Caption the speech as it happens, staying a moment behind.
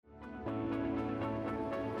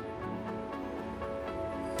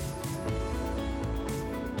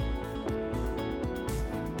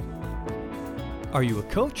Are you a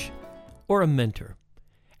coach or a mentor?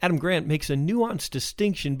 Adam Grant makes a nuanced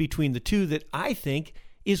distinction between the two that I think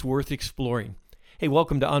is worth exploring. Hey,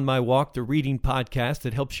 welcome to On My Walk, the reading podcast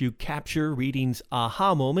that helps you capture reading's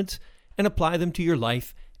aha moments and apply them to your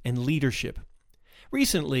life and leadership.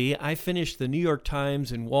 Recently, I finished the New York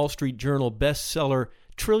Times and Wall Street Journal bestseller $1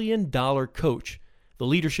 Trillion Coach, the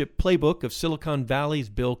leadership playbook of Silicon Valley's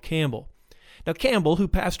Bill Campbell. Now, Campbell, who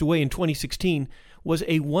passed away in 2016, was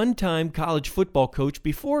a one-time college football coach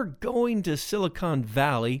before going to Silicon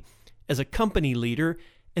Valley as a company leader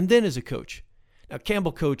and then as a coach. Now,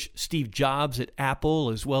 Campbell coached Steve Jobs at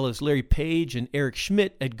Apple as well as Larry Page and Eric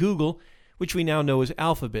Schmidt at Google, which we now know as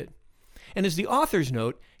Alphabet. And as the authors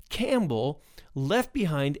note, Campbell left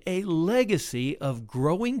behind a legacy of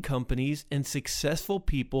growing companies and successful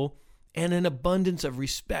people and an abundance of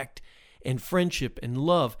respect and friendship and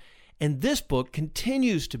love. And this book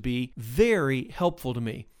continues to be very helpful to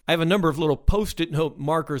me. I have a number of little Post-it note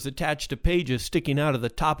markers attached to pages sticking out of the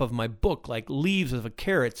top of my book like leaves of a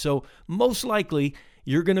carrot. So most likely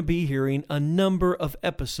you're going to be hearing a number of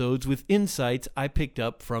episodes with insights I picked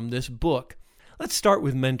up from this book. Let's start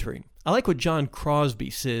with mentoring. I like what John Crosby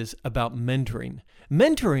says about mentoring.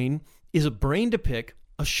 Mentoring is a brain to pick,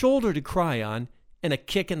 a shoulder to cry on, and a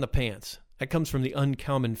kick in the pants. That comes from the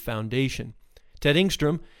Uncommon Foundation. Ted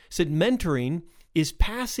Engstrom said mentoring is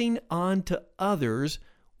passing on to others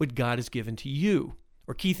what God has given to you.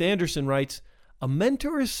 Or Keith Anderson writes, a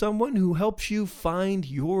mentor is someone who helps you find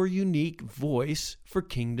your unique voice for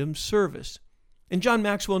kingdom service. And John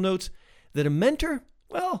Maxwell notes that a mentor,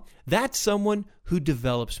 well, that's someone who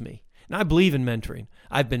develops me. And I believe in mentoring.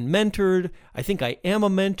 I've been mentored. I think I am a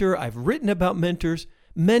mentor. I've written about mentors.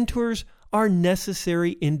 Mentors are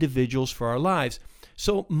necessary individuals for our lives.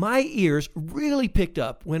 So my ears really picked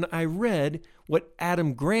up when I read what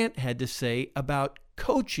Adam Grant had to say about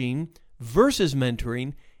coaching versus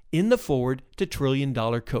mentoring in the foreword to $1 Trillion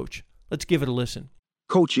Coach. Let's give it a listen.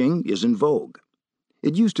 Coaching is in vogue.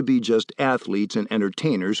 It used to be just athletes and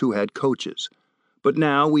entertainers who had coaches. But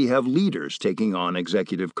now we have leaders taking on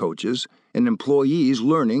executive coaches and employees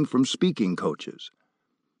learning from speaking coaches.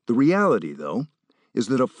 The reality, though, is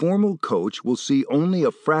that a formal coach will see only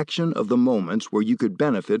a fraction of the moments where you could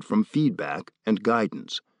benefit from feedback and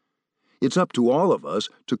guidance. It's up to all of us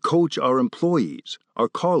to coach our employees, our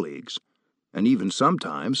colleagues, and even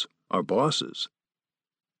sometimes our bosses.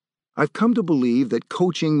 I've come to believe that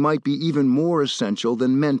coaching might be even more essential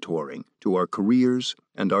than mentoring to our careers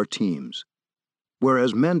and our teams.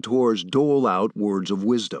 Whereas mentors dole out words of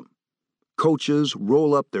wisdom, coaches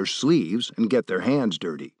roll up their sleeves and get their hands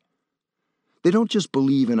dirty. They don't just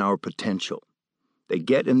believe in our potential. They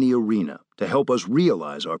get in the arena to help us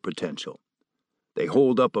realize our potential. They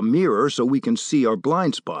hold up a mirror so we can see our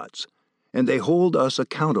blind spots, and they hold us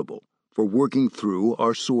accountable for working through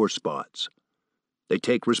our sore spots. They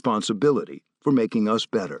take responsibility for making us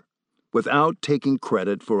better, without taking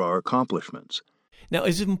credit for our accomplishments. Now,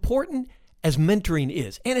 as important as mentoring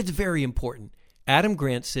is, and it's very important, Adam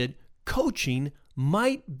Grant said coaching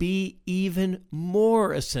might be even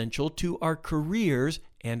more essential to our careers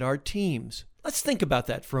and our teams. Let's think about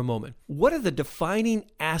that for a moment. What are the defining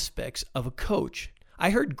aspects of a coach? I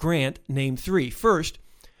heard Grant name 3. First,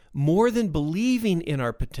 more than believing in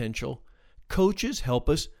our potential, coaches help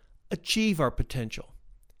us achieve our potential.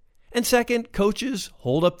 And second, coaches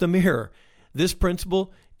hold up the mirror. This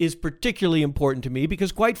principle is particularly important to me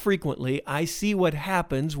because quite frequently I see what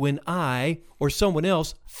happens when I or someone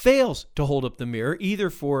else fails to hold up the mirror, either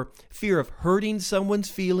for fear of hurting someone's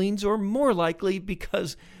feelings or more likely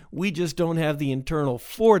because we just don't have the internal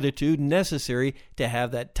fortitude necessary to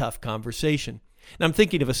have that tough conversation. And I'm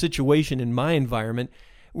thinking of a situation in my environment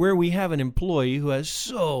where we have an employee who has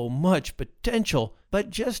so much potential but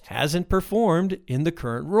just hasn't performed in the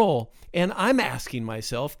current role. And I'm asking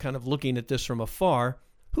myself, kind of looking at this from afar,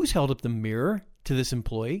 who's held up the mirror to this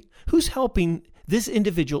employee? Who's helping this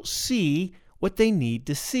individual see what they need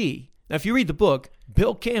to see? Now, if you read the book,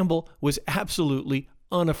 Bill Campbell was absolutely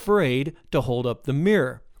unafraid to hold up the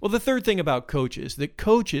mirror. Well, the third thing about coaches, that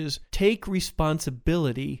coaches take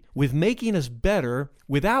responsibility with making us better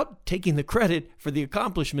without taking the credit for the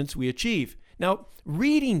accomplishments we achieve. Now,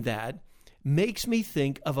 reading that makes me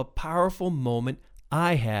think of a powerful moment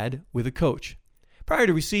I had with a coach. Prior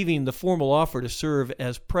to receiving the formal offer to serve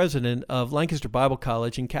as president of Lancaster Bible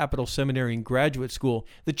College and Capital Seminary and Graduate School,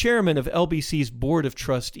 the chairman of LBC's Board of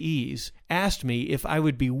Trustees asked me if I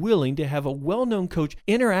would be willing to have a well-known coach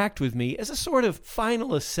interact with me as a sort of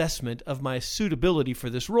final assessment of my suitability for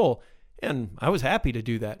this role. And I was happy to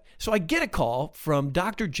do that. So I get a call from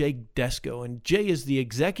Dr. Jay Desko, and Jay is the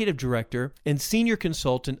executive director and senior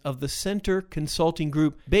consultant of the Center Consulting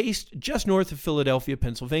Group based just north of Philadelphia,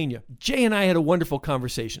 Pennsylvania. Jay and I had a wonderful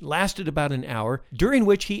conversation, lasted about an hour, during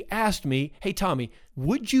which he asked me, "Hey, Tommy,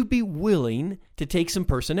 would you be willing to take some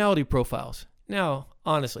personality profiles?" Now,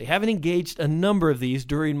 honestly, having engaged a number of these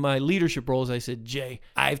during my leadership roles, I said, "Jay,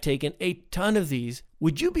 I've taken a ton of these.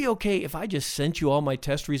 Would you be okay if I just sent you all my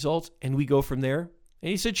test results and we go from there?" And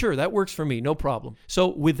he said, "Sure, that works for me, no problem." So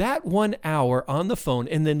with that 1 hour on the phone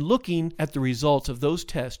and then looking at the results of those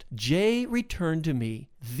tests, Jay returned to me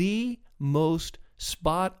the most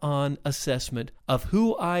spot-on assessment of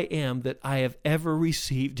who I am that I have ever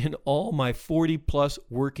received in all my 40-plus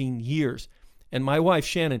working years. And my wife,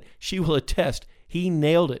 Shannon, she will attest, he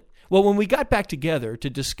nailed it. Well, when we got back together to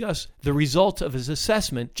discuss the results of his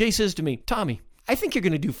assessment, Jay says to me, "Tommy, I think you're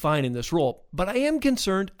going to do fine in this role, but I am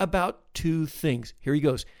concerned about 2 things. Here he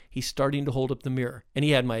goes. He's starting to hold up the mirror, and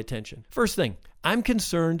he had my attention. First thing, I'm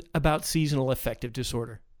concerned about seasonal affective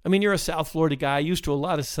disorder. I mean, you're a South Florida guy, used to a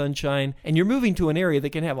lot of sunshine, and you're moving to an area that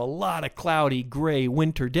can have a lot of cloudy, gray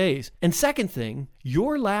winter days. And second thing,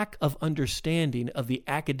 your lack of understanding of the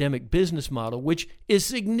academic business model, which is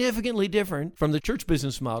significantly different from the church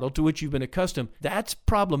business model to which you've been accustomed, that's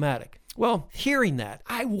problematic." Well, hearing that,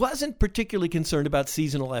 I wasn't particularly concerned about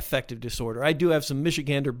seasonal affective disorder. I do have some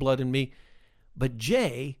Michigander blood in me, but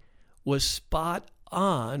Jay was spot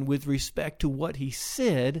on with respect to what he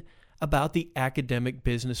said about the academic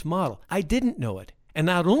business model. I didn't know it. And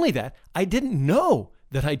not only that, I didn't know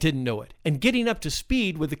that I didn't know it. And getting up to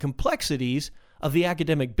speed with the complexities of the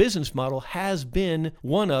academic business model has been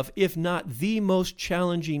one of, if not the most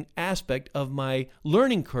challenging aspect of my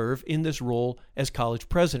learning curve in this role as college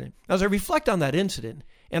president. As I reflect on that incident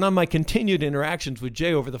and on my continued interactions with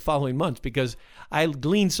Jay over the following months, because I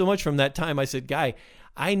gleaned so much from that time, I said, "Guy,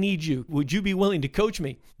 I need you. Would you be willing to coach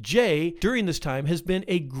me?" Jay, during this time, has been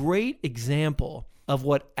a great example of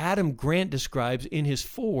what Adam Grant describes in his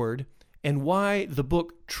foreword and why the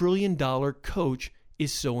book Trillion Dollar Coach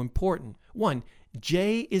is so important. 1,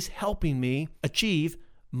 Jay is helping me achieve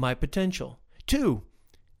my potential. 2,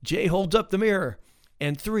 Jay holds up the mirror.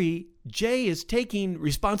 And 3, Jay is taking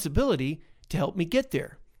responsibility to help me get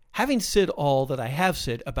there. Having said all that I have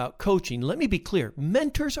said about coaching, let me be clear.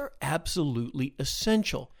 Mentors are absolutely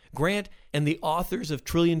essential. Grant and the authors of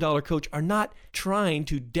Trillion Dollar Coach are not trying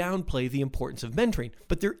to downplay the importance of mentoring,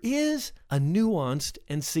 but there is a nuanced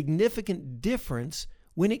and significant difference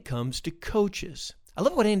when it comes to coaches. I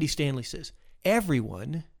love what Andy Stanley says.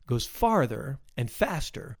 Everyone goes farther and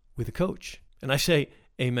faster with a coach. And I say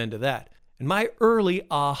amen to that. And my early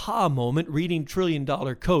aha moment reading Trillion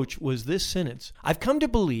Dollar Coach was this sentence: "I've come to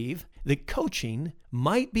believe that coaching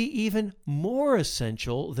might be even more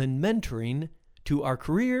essential than mentoring to our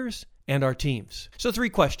careers and our teams." So 3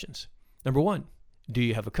 questions. Number 1, do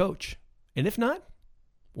you have a coach? And if not,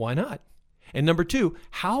 why not? And number 2,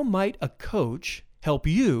 how might a coach help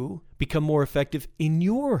you become more effective in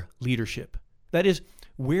your leadership? That is,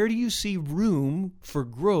 where do you see room for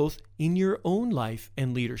growth in your own life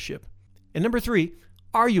and leadership? And number 3,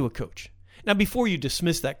 are you a coach? Now, before you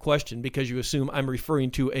dismiss that question because you assume I'm referring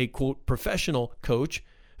to a, quote, professional coach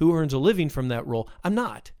who earns a living from that role, I'm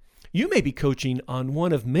not. You may be coaching on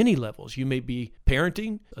one of many levels. You may be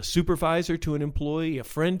parenting, a supervisor to an employee, a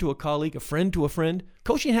friend to a colleague, a friend to a friend.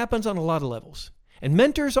 Coaching happens on a lot of levels. And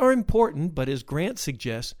mentors are important, but as Grant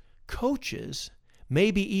suggests, coaches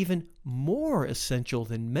may be even more essential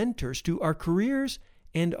than mentors to our careers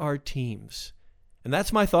and our teams. And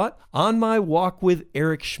that's my thought on my walk with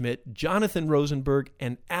Eric Schmidt, Jonathan Rosenberg,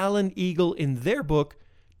 and Alan Eagle in their book,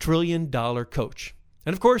 Trillion Dollar Coach.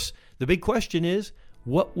 And of course, the big question is,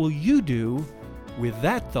 what will you do with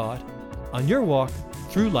that thought on your walk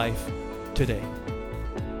through life today?